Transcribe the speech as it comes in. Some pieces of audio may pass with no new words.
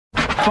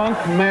Funk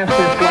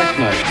Master Flex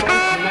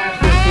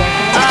Night.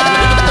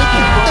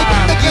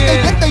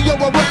 Yo,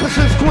 I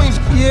represent Queens.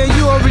 Yeah,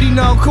 you already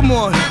know, come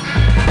on.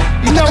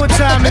 You know what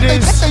time it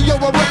is. Yo,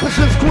 I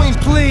represent Queens.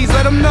 Please,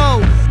 let them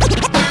know.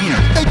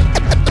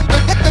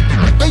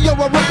 Yo,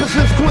 I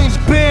represent Queens.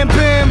 Bam,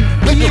 bam,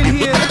 we in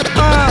here.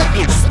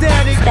 Statik.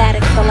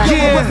 Statik Selektah. Yo,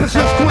 I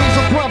represent Queens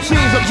of crop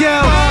scenes.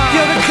 Yo,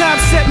 the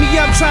cops set me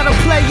up, try to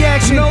play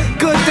action.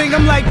 Good thing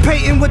I'm like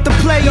Peyton with the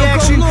play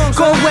action.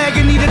 Go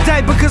wagon, need a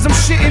diaper cause I'm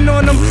shitting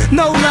on them.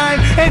 No line,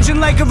 engine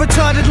like a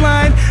retarded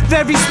line.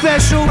 Very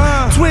special,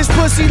 twist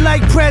pussy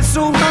like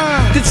pretzel.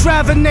 The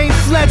driver named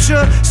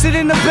Fletcher, sit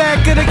in the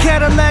back of the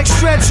Cadillac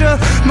stretcher.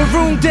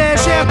 Maroon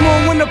dash, half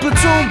moon when the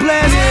platoon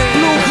blast.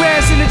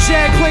 Bluegrass in the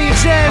jag playing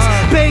jazz.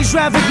 Beige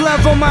driving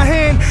glove on my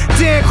hand.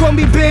 Dan call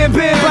me Bam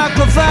Bam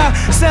Baklava.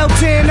 Sell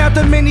 10 out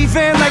the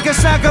minivan like a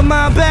soccer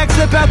mom.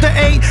 Backflip out the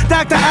 8,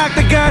 Dr.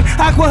 Octagon.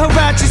 Aqua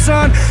Hirachi's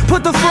on.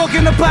 Put the fork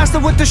in the pasta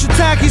with the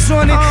shiitakes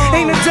on it.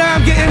 Ain't a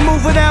dime getting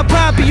moved without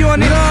Bobby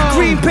on it.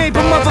 Green paper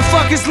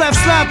motherfuckers left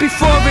sloppy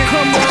for it.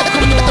 Come on,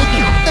 come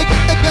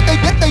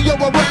on. Yo,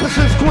 I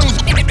represent Queens.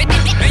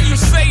 And you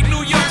say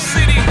New York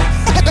City.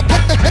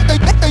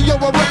 Yo,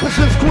 I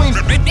represent Queens.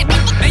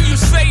 And you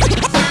say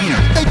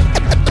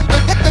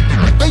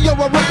Yo,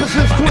 I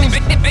represent Queens.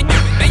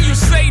 and you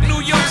say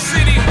New York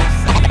City.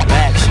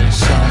 Action,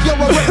 son. Yo,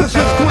 I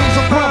represent Queens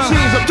of crop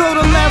scenes. Throw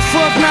the left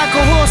hook, knock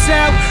a horse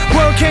out.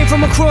 Word came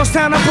from across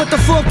town, I put the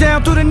fork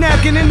down. Threw the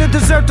napkin in the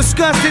dessert,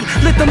 disgusted.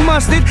 Lit the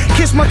mustard,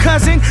 kiss my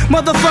cousin.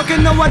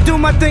 Motherfucker, know I do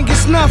my thing,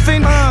 it's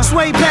nothing.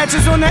 Suede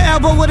patches on the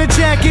elbow with a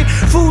jacket.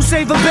 Food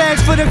saver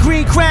bags for the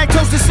green crack.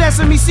 Toasted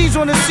sesame seeds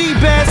on the sea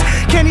bass.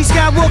 Kenny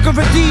Skywalker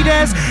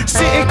Adidas.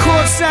 Sitting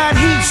courtside,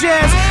 heat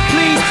jazz.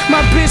 Please,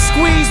 my bitch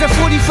squeeze at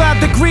 45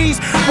 degrees.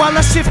 While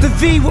I shift the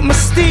V with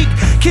Mystique.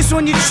 Kiss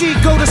on your cheek,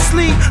 go to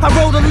sleep. I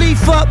roll the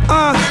leaf up,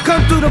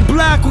 come through the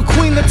block with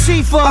Queen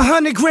Latifah.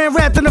 100 grand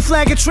wrapped in the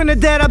flag of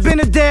Trinidad. I've been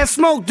a dad,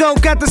 smoke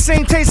dope, got the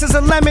same taste as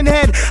a lemon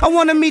head. I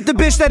wanna meet the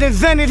bitch that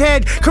invented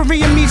head.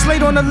 Korean meats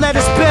laid on the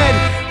lettuce bed.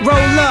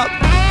 Roll up.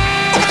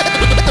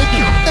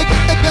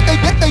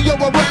 Yo,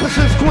 I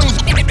represent Queens.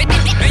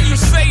 And you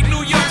say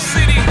New York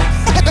City.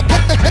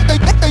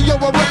 Yo,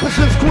 I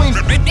represent Queens.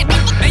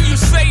 And you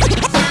say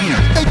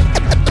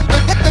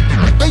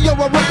Yo,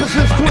 I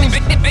represent Queens.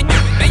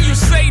 and you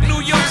say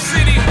New York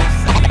City.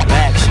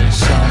 Action,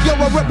 son. Yo,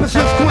 I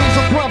represent Queens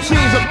of crop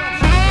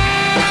scenes.